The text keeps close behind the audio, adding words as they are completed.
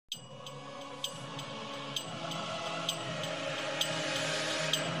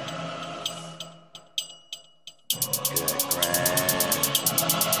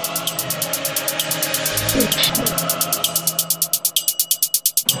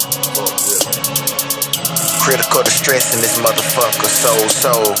Critical distress in this motherfucker,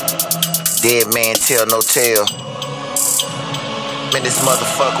 soul. Dead man tell no tale. Man, this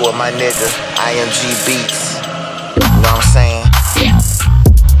motherfucker with my nigga, Beatz. You know what I'm saying?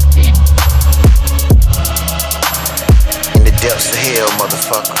 In the depths of hell,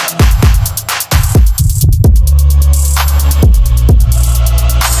 motherfucker.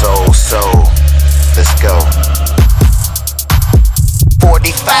 Soul, let's go.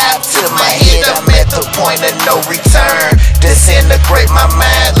 45 to my head, I'm at the point of no return. Disintegrate my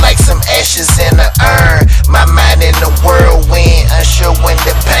mind like some ashes in an urn. My mind in the whirlwind, unsure when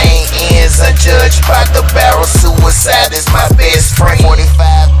the pain ends. Unjudged by the barrel, suicide is my best friend. 45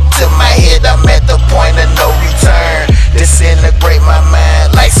 to my head, I'm at the point of no return. Disintegrate my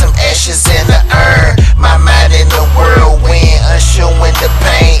mind like some ashes in an urn. My mind in the whirlwind, unsure when the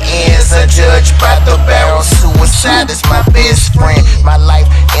pain ends. Unjudged by the barrel, suicide is my best friend. My life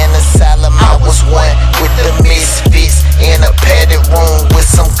in asylum, I was one with the misfits. In a padded room with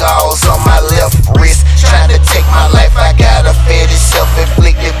some gauze on my left wrist. Trying to take my life, I got a fetish,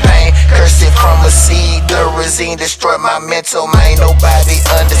 self-inflicted pain. Curse it from a seed, the resine destroy my mental mind. Nobody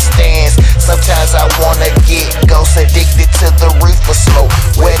understands. Sometimes I wanna get ghost addicted to the reefer smoke.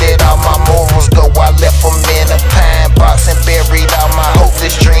 Where did all my morals go? I left them in a pine box and buried all my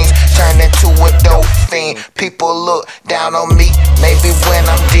hopeless dreams. Turned into a dope fiend. People look down on me. Maybe when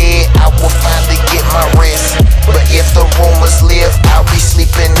I'm dead, I will finally get my rest. But if the rumors live, I'll be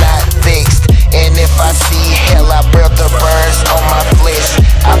sleeping not vexed. And if I see hell, I bear the burns on my flesh.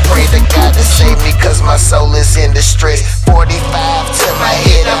 I pray to God to save me, cause my soul is in distress. 45 to my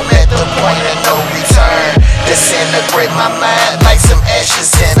head, I'm at the point of no return. Disintegrate my mind like some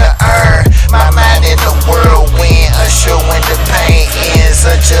ashes in an urn. My mind in the whirlwind, unsure when the pain ends.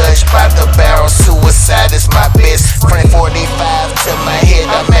 Unjudged by the barrel, suicide is my best friend. 45 to my head,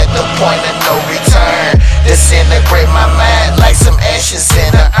 I'm at the point of no return. Disintegrate my mind like some ashes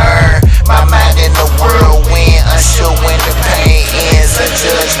in an urn. My mind in the whirlwind, unsure when the pain ends.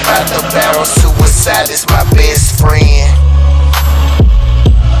 Unjudged by the barrel, suicide is my best friend.